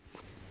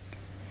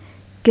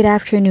Good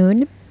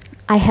afternoon.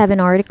 I have an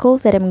article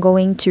that I'm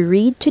going to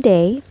read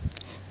today.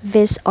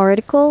 This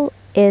article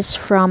is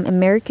from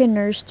American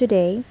Nurse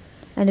Today,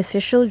 an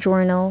official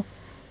journal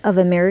of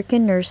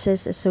American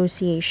Nurses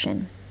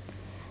Association.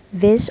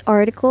 This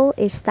article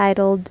is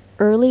titled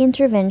Early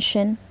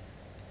Intervention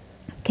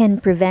Can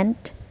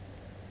Prevent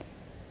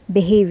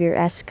Behavior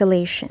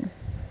Escalation.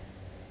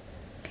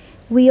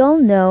 We all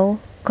know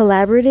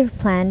collaborative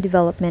plan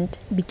development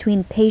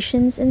between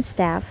patients and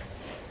staff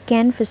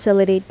can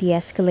facilitate de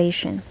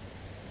escalation.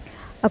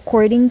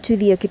 According to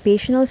the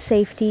Occupational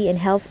Safety and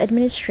Health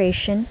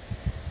Administration,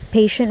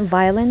 patient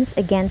violence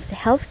against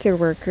healthcare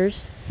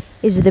workers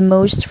is the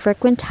most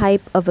frequent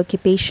type of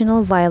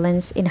occupational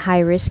violence in high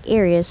risk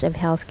areas of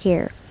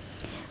healthcare,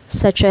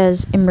 such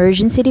as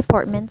emergency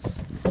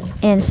departments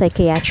and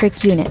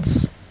psychiatric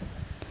units.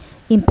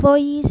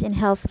 Employees in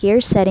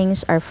healthcare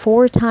settings are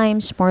 4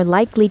 times more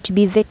likely to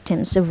be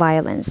victims of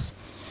violence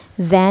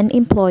than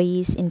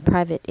employees in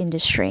private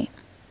industry.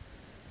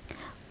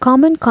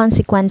 Common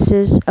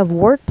consequences of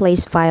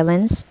workplace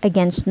violence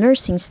against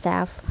nursing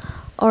staff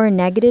are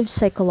negative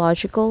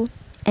psychological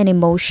and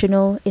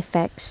emotional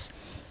effects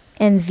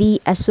and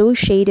the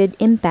associated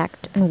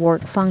impact on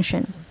work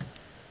function.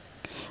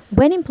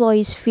 When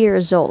employees fear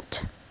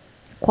assault,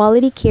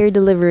 quality care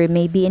delivery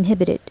may be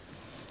inhibited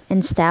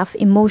and staff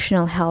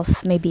emotional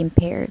health may be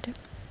impaired.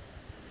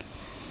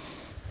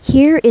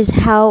 Here is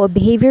how a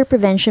behavior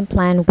prevention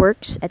plan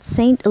works at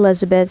St.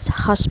 Elizabeth's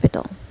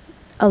Hospital,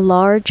 a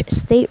large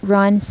state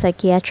run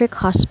psychiatric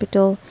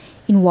hospital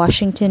in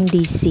Washington,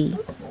 D.C.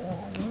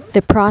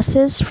 The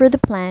process for the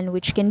plan,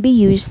 which can be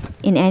used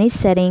in any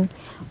setting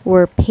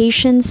where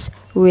patients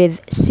with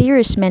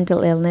serious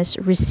mental illness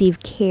receive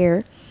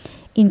care,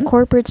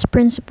 incorporates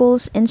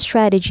principles and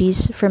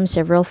strategies from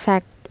several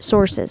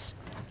sources.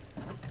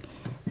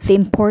 The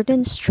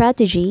important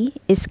strategy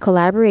is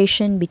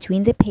collaboration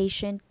between the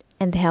patient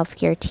and the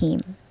healthcare team.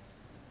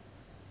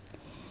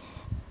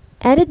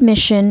 At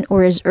admission,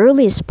 or as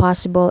early as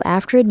possible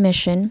after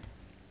admission,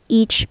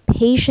 each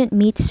patient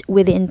meets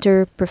with the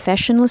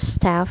interprofessional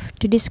staff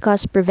to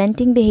discuss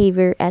preventing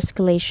behavior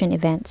escalation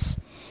events.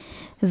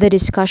 The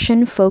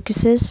discussion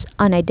focuses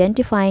on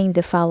identifying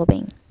the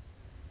following: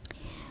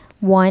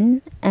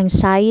 1.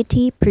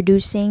 Anxiety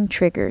producing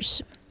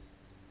triggers.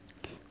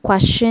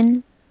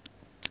 Question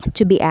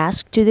to be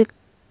asked to the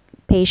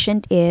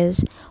patient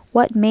is,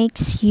 what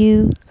makes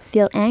you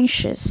feel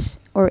anxious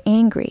or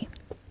angry?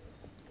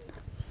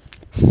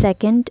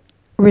 Second,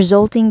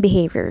 resulting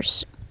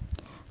behaviors.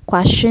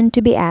 Question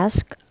to be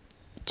asked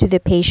to the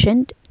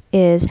patient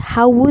is,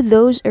 how would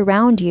those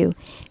around you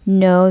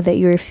know that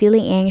you're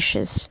feeling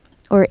anxious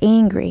or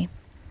angry?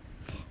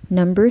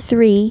 Number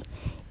 3,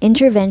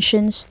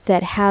 interventions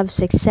that have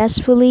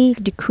successfully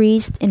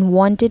decreased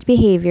unwanted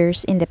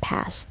behaviors in the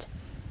past.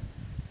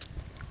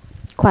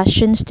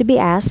 Questions to be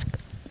asked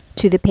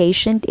to the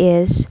patient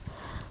is,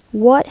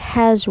 what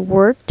has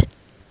worked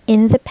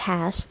in the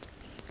past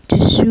to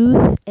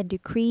soothe and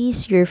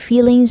decrease your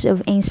feelings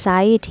of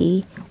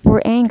anxiety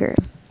or anger?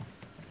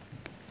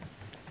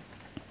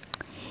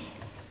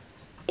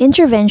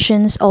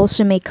 Interventions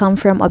also may come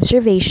from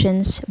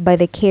observations by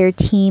the care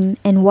team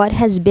and what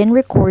has been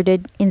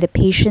recorded in the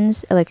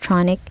patient's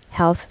electronic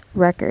health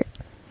record.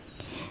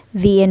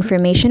 The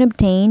information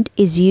obtained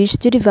is used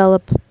to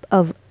develop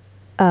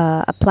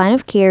a plan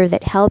of care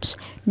that helps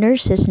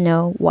nurses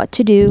know what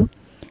to do,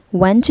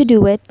 when to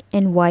do it,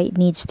 and why it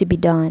needs to be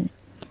done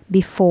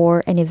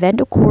before an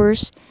event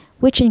occurs,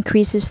 which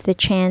increases the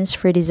chance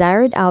for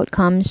desired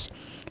outcomes,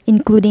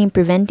 including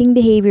preventing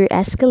behavior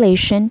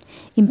escalation,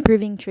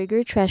 improving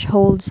trigger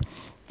thresholds,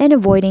 and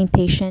avoiding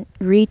patient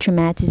re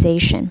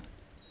traumatization.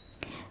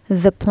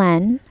 The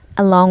plan,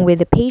 along with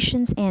the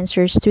patient's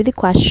answers to the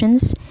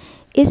questions,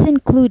 is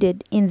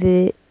included in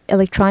the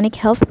electronic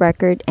health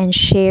record and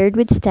shared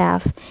with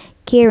staff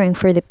caring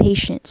for the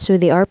patient so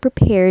they are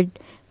prepared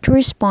to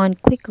respond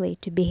quickly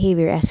to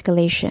behavior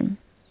escalation.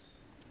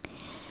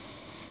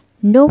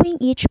 Knowing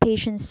each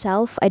patient's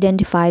self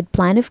identified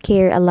plan of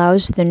care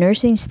allows the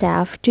nursing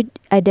staff to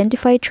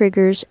identify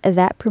triggers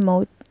that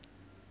promote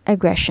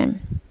aggression.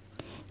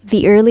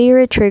 The earlier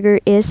a trigger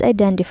is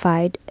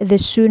identified, the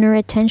sooner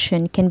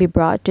attention can be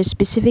brought to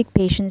specific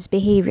patient's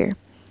behavior.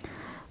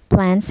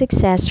 Plan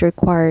success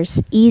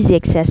requires easy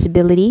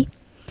accessibility.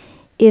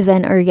 If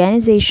an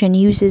organization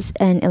uses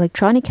an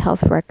electronic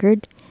health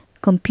record,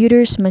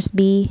 computers must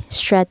be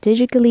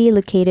strategically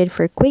located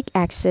for quick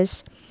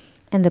access,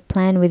 and the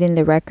plan within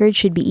the record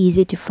should be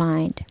easy to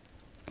find.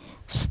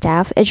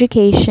 Staff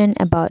education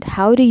about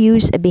how to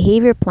use a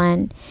behavior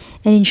plan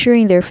and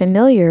ensuring they're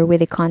familiar with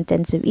the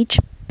contents of each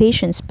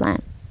patient's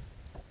plan.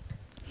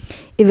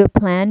 If a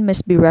plan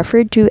must be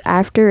referred to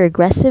after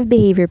aggressive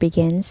behavior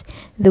begins,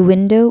 the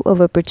window of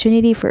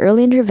opportunity for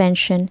early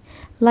intervention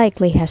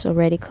likely has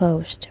already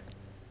closed.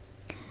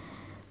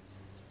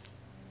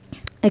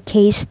 A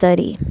case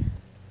study.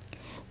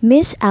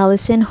 Miss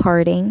Allison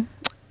Harding,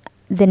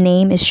 the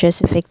name is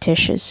just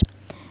fictitious,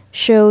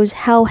 shows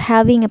how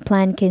having a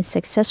plan can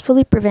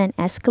successfully prevent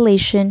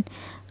escalation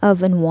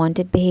of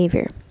unwanted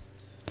behavior.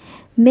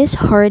 Miss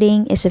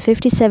Harding is a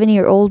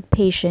 57-year-old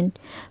patient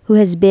who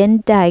has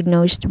been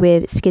diagnosed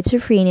with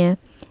schizophrenia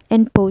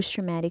and post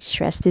traumatic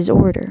stress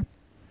disorder.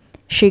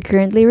 She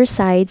currently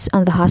resides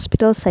on the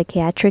hospital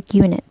psychiatric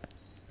unit.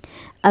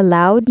 A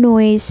loud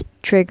noise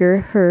triggered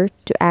her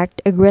to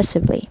act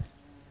aggressively.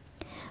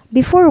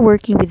 Before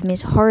working with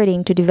Miss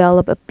Harding to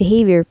develop a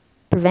behavior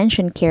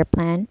prevention care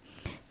plan,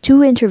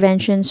 two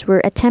interventions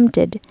were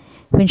attempted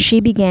when she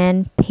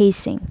began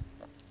pacing.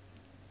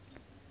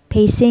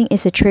 Pacing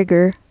is a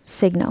trigger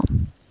signal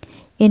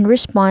in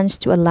response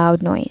to a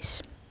loud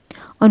noise.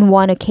 On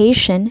one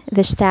occasion,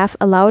 the staff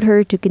allowed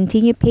her to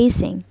continue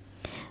pacing,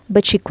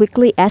 but she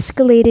quickly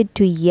escalated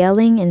to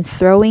yelling and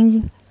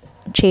throwing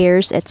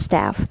chairs at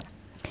staff.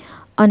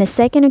 On a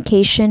second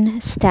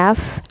occasion,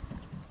 staff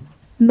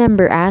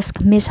member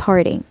asked Miss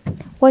Harding,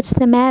 "What's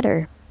the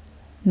matter?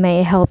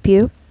 May I help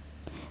you?"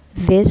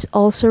 This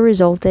also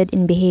resulted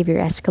in behavior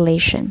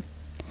escalation.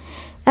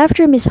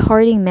 After Miss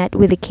Harding met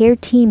with the care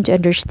team to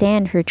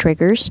understand her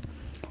triggers,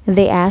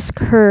 they asked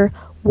her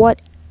what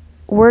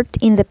worked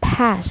in the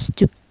past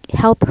to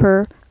help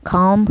her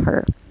calm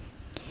her.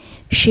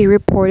 She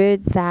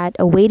reported that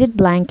a weighted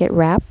blanket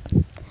wrap,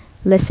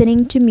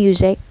 listening to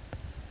music,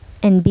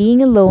 and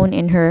being alone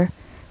in her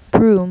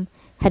room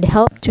had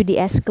helped to de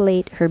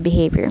escalate her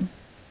behavior.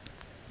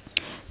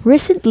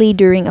 Recently,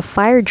 during a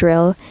fire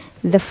drill,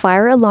 the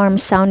fire alarm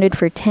sounded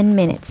for 10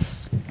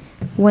 minutes.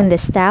 When the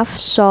staff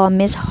saw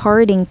Miss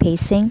Harding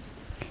pacing,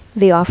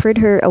 they offered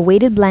her a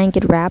weighted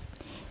blanket wrap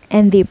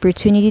and the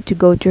opportunity to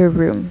go to her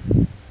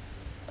room.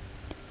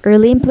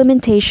 Early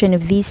implementation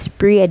of this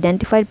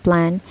pre-identified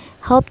plan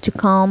helped to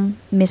calm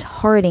Miss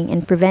Harding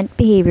and prevent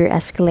behavior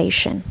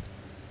escalation.